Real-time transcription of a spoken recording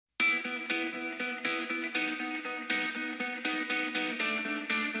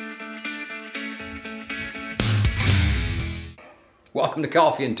Welcome to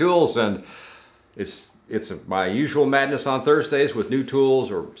Coffee and Tools, and it's my usual madness on Thursdays with new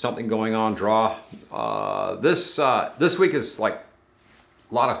tools or something going on. This week is like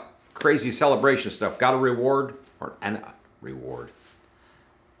a lot of crazy celebration stuff. Got a reward or an reward.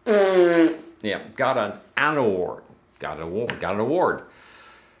 Yeah, got an award. Got an award. Got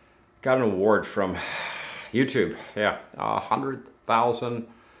an award from YouTube. Yeah, 100,000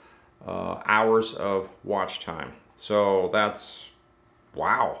 hours of watch time. So that's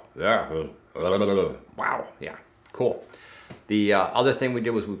wow. Yeah. Wow. Yeah. Cool. The other thing we did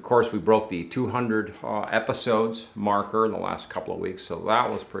was, of course, we broke the 200 episodes marker in the last couple of weeks. So that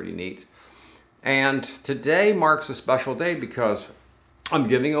was pretty neat. And today marks a special day because I'm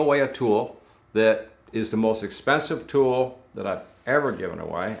giving away a tool that is the most expensive tool that I've ever given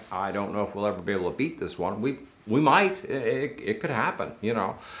away. I don't know if we'll ever be able to beat this one. We might. It could happen, you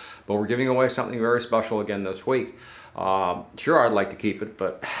know. But we're giving away something very special again this week. Sure, I'd like to keep it,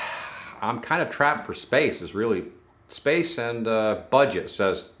 but I'm kind of trapped for space. Is really space and budget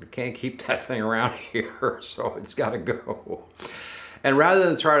says we can't keep that thing around here, so it's got to go. And rather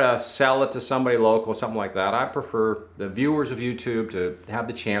than try to sell it to somebody local, something like that, I prefer the viewers of YouTube to have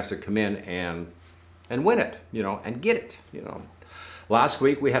the chance to come in and win it, you know, and get it, you know. Last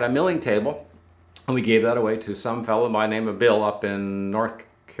week we had a milling table, and we gave that away to some fellow by the name of Bill up in North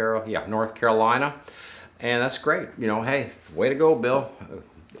Carolina. And that's great. You know, hey, way to go, Bill.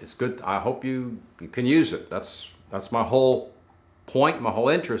 It's good. I hope you can use it. That's my whole point. My whole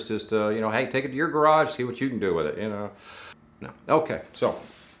interest is to, you know, hey, take it to your garage, see what you can do with it, you know. No. Okay, so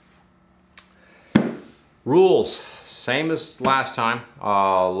rules, same as last time.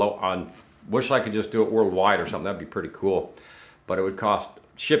 I wish I could just do it worldwide or something. That'd be pretty cool. But it would cost,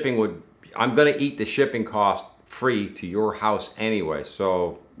 I'm going to eat the shipping cost free to your house anyway.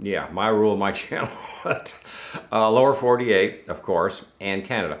 So yeah, my rule, my channel. Lower 48, of course, and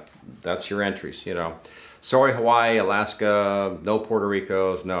Canada. That's your entries, you know. Sorry, Hawaii, Alaska, no Puerto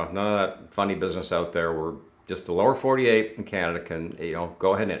Ricos, no, none of that funny business out there. We're just the lower 48 and Canada can, you know,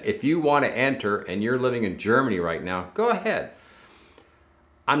 go ahead and if you want to enter and you're living in Germany right now, go ahead.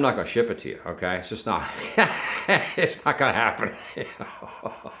 I'm not going to ship it to you, okay? It's just not, it's not going to happen. You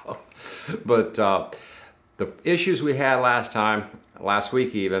know? But the issues we had last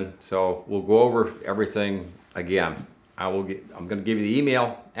week even, so we'll go over everything again. I'm going to give you the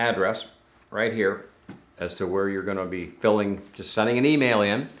email address right here as to where you're going to be just sending an email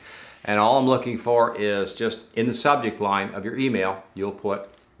in. And all I'm looking for is just in the subject line of your email, you'll put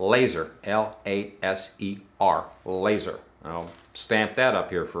laser, L-A-S-E-R, laser. I'll stamp that up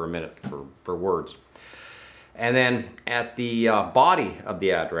here for a minute for words. And then at the body of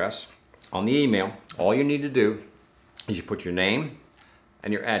the address on the email, all you need to do is you put your name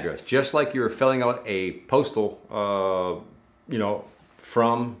and your address, just like you were filling out a postal, you know,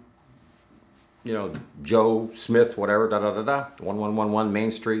 from, you know, Joe Smith, whatever, 1111 Main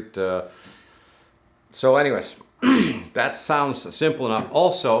Street. So anyways, that sounds simple enough.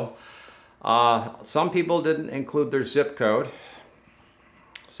 Also, some people didn't include their zip code.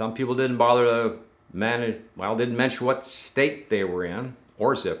 Some people didn't bother to didn't mention what state they were in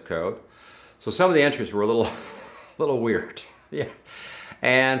or zip code. So some of the entries were a little weird. Yeah.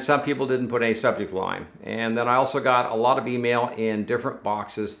 And some people didn't put any subject line. And then I also got a lot of email in different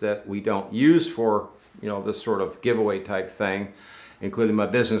boxes that we don't use for, you know, this sort of giveaway type thing, including my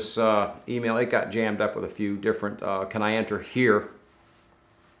business email. It got jammed up with a few different, can I enter here?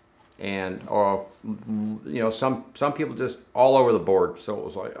 And, you know, some people just all over the board. So it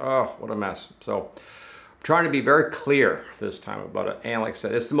was like, oh, what a mess. So I'm trying to be very clear this time about it. And like I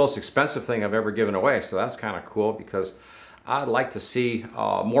said, it's the most expensive thing I've ever given away. So that's kind of cool because I'd like to see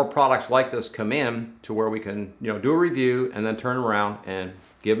more products like this come in to where we can, you know, do a review and then turn around and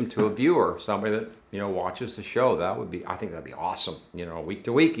give them to a viewer, somebody that, you know, watches the show. That would be, I think that'd be awesome, you know, week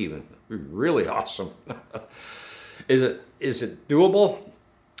to week even. It'd be really awesome. Is it doable?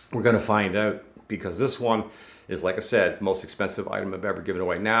 We're going to find out because this one is, like I said, the most expensive item I've ever given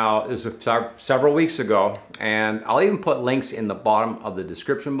away. Now, this was several weeks ago, and I'll even put links in the bottom of the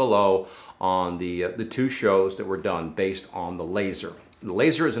description below on the two shows that were done based on the laser. The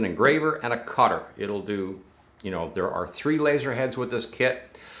laser is an engraver and a cutter. It'll do, you know, there are 3 laser heads with this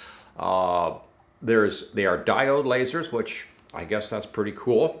kit. They are diode lasers, which I guess that's pretty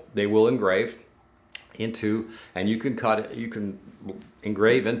cool. They will engrave into, and you can cut it, you can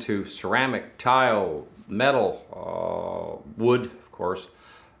engrave into ceramic, tile, metal, wood, of course,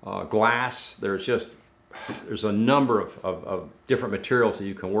 glass. There's a number of different materials that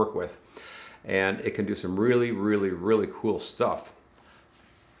you can work with, and it can do some really, really, really cool stuff.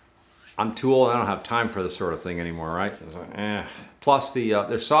 I'm too old. I don't have time for this sort of thing anymore, right? It's like, eh. Plus,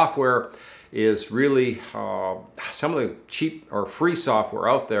 their software is really some of the cheap or free software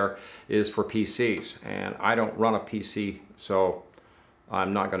out there is for PCs, and I don't run a PC, so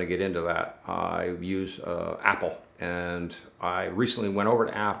I'm not going to get into that. I use Apple, and I recently went over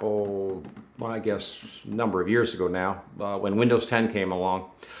to Apple, well, I guess a number of years ago now, when Windows 10 came along.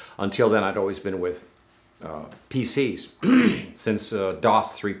 Until then, I'd always been with PCs since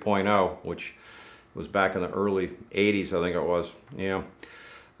DOS 3.0, which was back in the early 80s, I think it was. Yeah.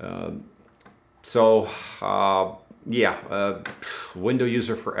 Window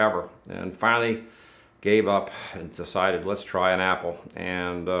user forever, and finally gave up and decided let's try an Apple.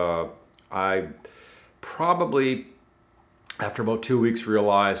 And I probably, after about 2 weeks,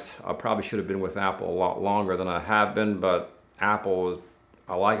 realized I probably should have been with Apple a lot longer than I have been, but Apple,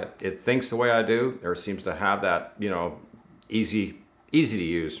 I like it. It thinks the way I do, or seems to have that, you know, easy to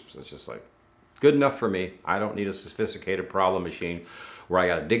use. So it's just like good enough for me. I don't need a sophisticated problem machine where I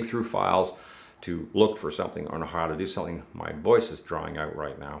got to dig through files to look for something or know how to do something. My voice is drying out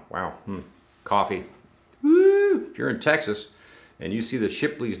right now. Wow. Coffee. Woo! If you're in Texas and you see the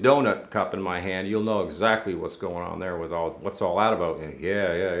Shipley's donut cup in my hand, you'll know exactly what's going on there with what's all that about.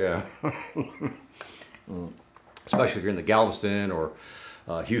 Yeah. Especially if you're in the Galveston or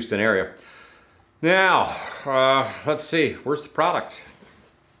Houston area. Now, let's see. Where's the product?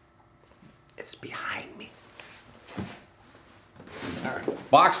 It's behind me. All right,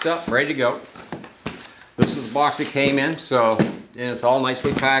 boxed up, ready to go. This is the box it came in, so it's all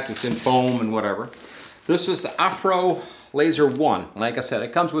nicely packed. It's in foam and whatever. This is the Aufero Laser 1. Like I said,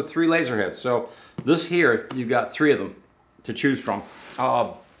 it comes with 3 laser heads. So this here, you've got 3 of them to choose from.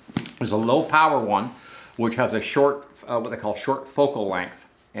 There's a low power one, which has a short, what they call short focal length.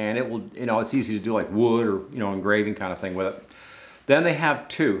 And it will, you know, it's easy to do like wood or, you know, engraving kind of thing with it. Then they have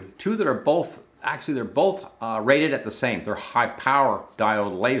two that are both, actually they're both rated at the same. They're high power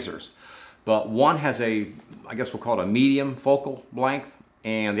diode lasers. But one has a, I guess we'll call it a medium focal length,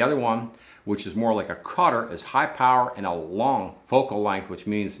 and the other one, which is more like a cutter, is high power and a long focal length, which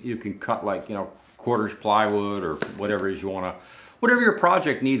means you can cut like, you know, quarters plywood or whatever it is you want to, whatever your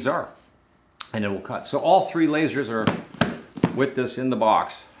project needs are, and it will cut. So all 3 lasers are with this in the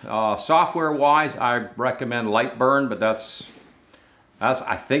box. Software wise, I recommend Lightburn, but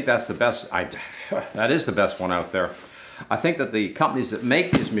I think that's the best. That is the best one out there. I think that the companies that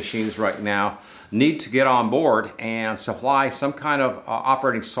make these machines right now need to get on board and supply some kind of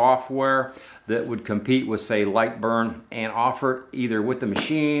operating software that would compete with, say, Lightburn, and offer it either with the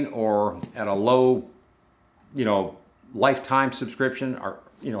machine or at a low, you know, lifetime subscription, or,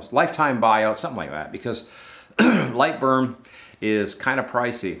 you know, lifetime buyout, something like that, because Lightburn is kind of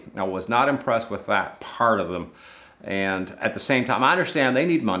pricey. I was not impressed with that part of them. And at the same time, I understand they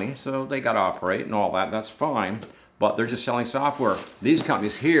need money, so they got to operate and all that. That's fine. But they're just selling software. These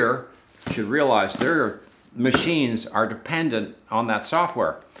companies here should realize their machines are dependent on that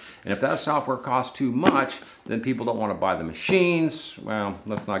software. And if that software costs too much, then people don't want to buy the machines. Well,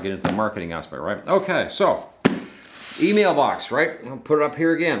 let's not get into the marketing aspect, right? Okay, so email box, right? I'll put it up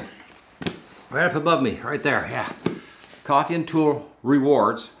here again. Right up above me, right there, yeah. Coffee and Tool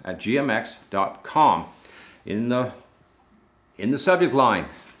Rewards at gmx.com. In the subject line,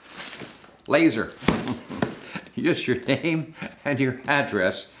 laser. Just your name and your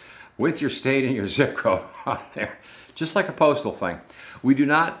address with your state and your zip code on there, just like a postal thing. We do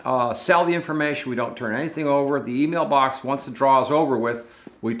not sell the information. We don't turn anything over. The email box, once the draw is over with,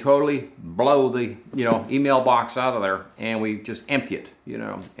 we totally blow the, you know, email box out of there, and we just empty it, you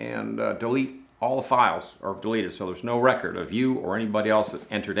know, and delete all the files, or delete it, so there's no record of you or anybody else that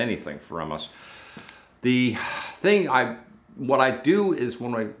entered anything from us. The thing what I do is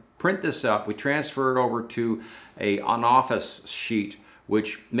when I print this up, we transfer it over to an office sheet,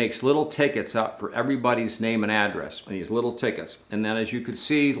 which makes little tickets up for everybody's name and address, and these little tickets. And then, as you could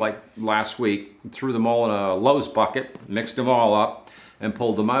see, like last week, threw them all in a Lowe's bucket, mixed them all up, and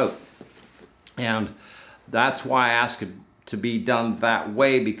pulled them out. And that's why I ask it to be done that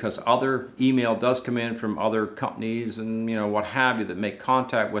way, because other email does come in from other companies and, you know, what have you, that make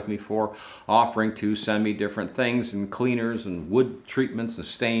contact with me for offering to send me different things and cleaners and wood treatments and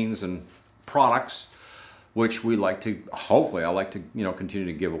stains and products, which we like to, hopefully I like to, you know, continue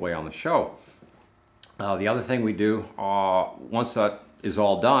to give away on the show. The other thing we do, once that is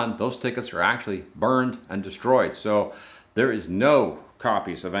all done, those tickets are actually burned and destroyed. So there is no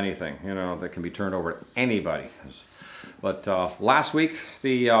copies of anything, you know, that can be turned over to anybody. But last week,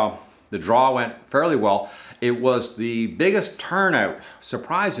 the draw went fairly well. It was the biggest turnout,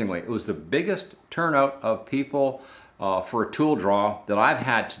 surprisingly. It was the biggest turnout of people for a tool draw that I've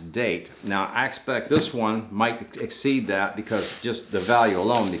had to date. Now I expect this one might exceed that because just the value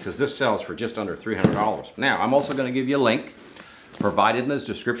alone, because this sells for just under $300. Now I'm also going to give you a link provided in the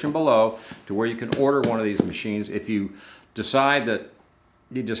description below to where you can order one of these machines. If you decide that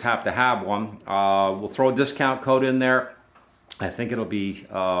you just have to have one, we'll throw a discount code in there. I think it'll be,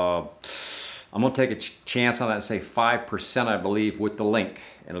 I'm going to take a chance on that and say 5%, I believe, with the link.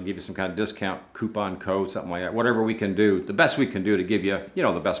 It'll give you some kind of discount coupon code, something like that. Whatever we can do, the best we can do to give you,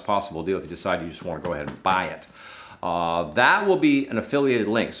 the best possible deal if you decide you just want to go ahead and buy it. That will be an affiliated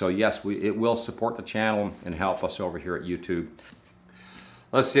link. So yes, it will support the channel and help us over here at YouTube.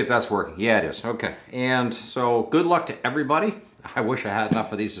 Let's see if that's working. Yeah, it is. Okay. And so good luck to everybody. I wish I had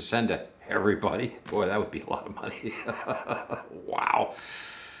enough of these to send to everybody. Boy, that would be a lot of money. Wow.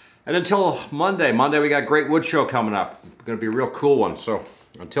 And until Monday we got a great wood show coming up. It's going to be a real cool one. So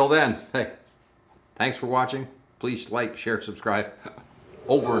until then, hey, thanks for watching. Please like, share, subscribe.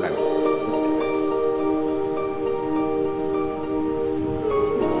 Over and out.